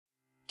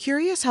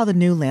Curious how the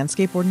new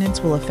landscape ordinance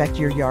will affect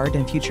your yard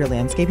and future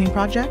landscaping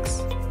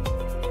projects?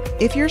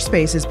 If your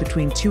space is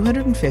between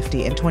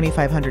 250 and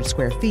 2,500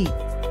 square feet,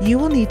 you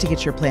will need to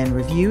get your plan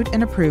reviewed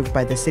and approved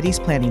by the city's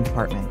planning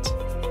department.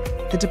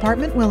 The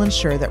department will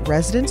ensure that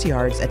residents'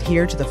 yards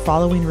adhere to the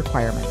following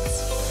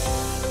requirements: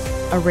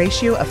 a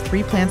ratio of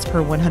 3 plants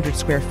per 100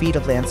 square feet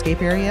of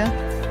landscape area,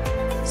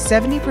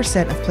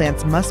 70% of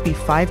plants must be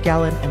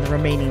 5-gallon and the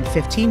remaining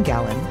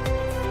 15-gallon,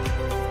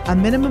 a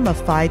minimum of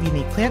 5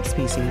 unique plant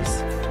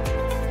species,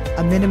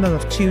 a minimum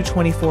of 2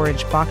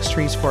 24-inch box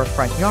trees for a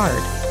front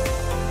yard,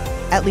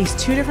 at least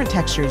 2 different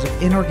textures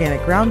of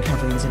inorganic ground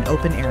coverings in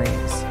open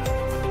areas.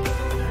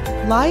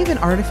 Live and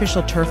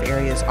artificial turf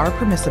areas are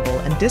permissible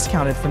and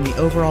discounted from the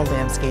overall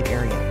landscape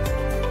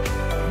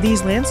area.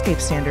 These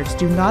landscape standards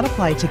do not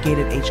apply to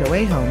gated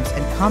HOA homes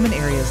and common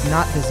areas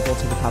not visible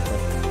to the public.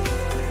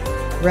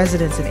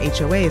 Residents and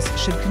HOAs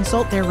should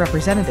consult their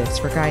representatives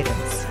for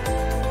guidance.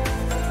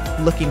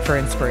 Looking for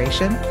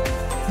inspiration?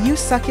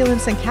 Use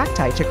succulents and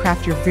cacti to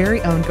craft your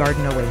very own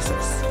garden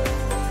oasis.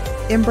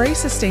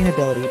 Embrace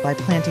sustainability by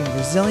planting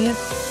resilient,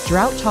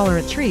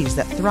 drought-tolerant trees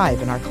that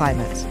thrive in our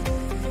climate.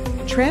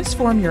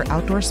 Transform your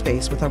outdoor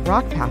space with a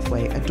rock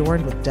pathway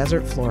adorned with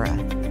desert flora.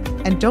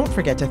 And don't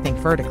forget to think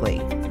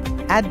vertically.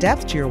 Add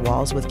depth to your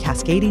walls with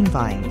cascading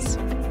vines.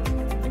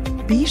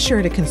 Be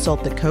sure to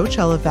consult the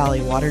Coachella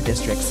Valley Water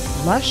District's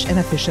Lush and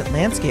Efficient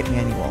Landscape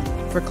Manual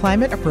for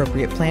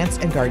climate-appropriate plants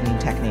and gardening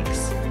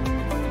techniques.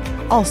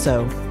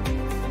 Also,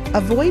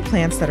 avoid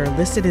plants that are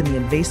listed in the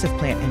invasive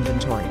plant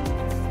inventory,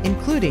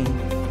 including,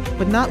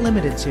 but not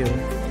limited to,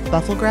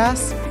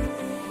 bufflegrass,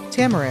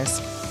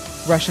 tamarisk,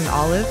 Russian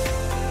olive,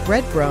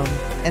 red brome,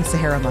 and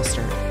Sahara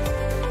mustard.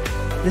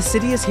 The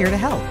city is here to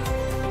help.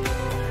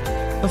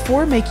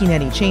 Before making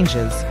any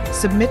changes,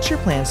 submit your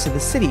plans to the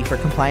city for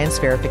compliance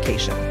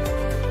verification.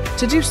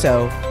 To do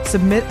so,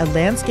 submit a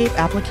landscape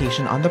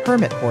application on the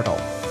permit portal.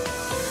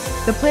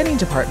 The planning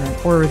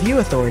department or review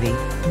authority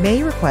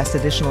may request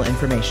additional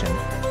information,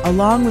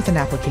 along with an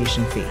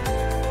application fee.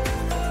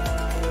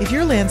 If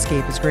your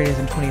landscape is greater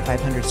than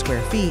 2,500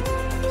 square feet,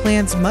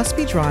 plans must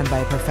be drawn by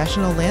a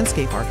professional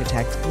landscape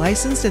architect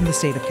licensed in the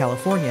state of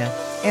California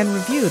and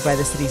reviewed by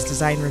the city's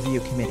Design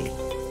Review Committee,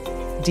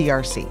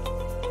 DRC.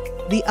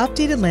 The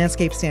updated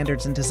landscape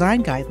standards and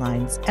design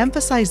guidelines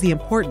emphasize the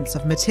importance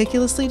of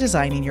meticulously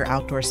designing your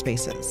outdoor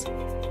spaces.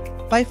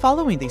 By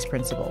following these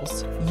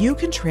principles, you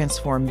can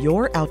transform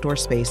your outdoor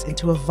space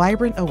into a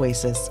vibrant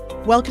oasis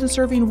while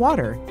conserving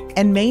water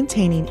and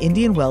maintaining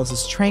Indian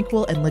Wells'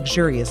 tranquil and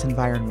luxurious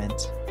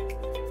environment.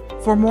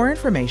 For more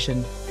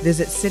information,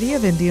 visit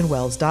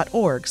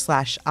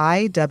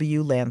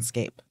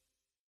cityofindianwells.org/IWlandscape.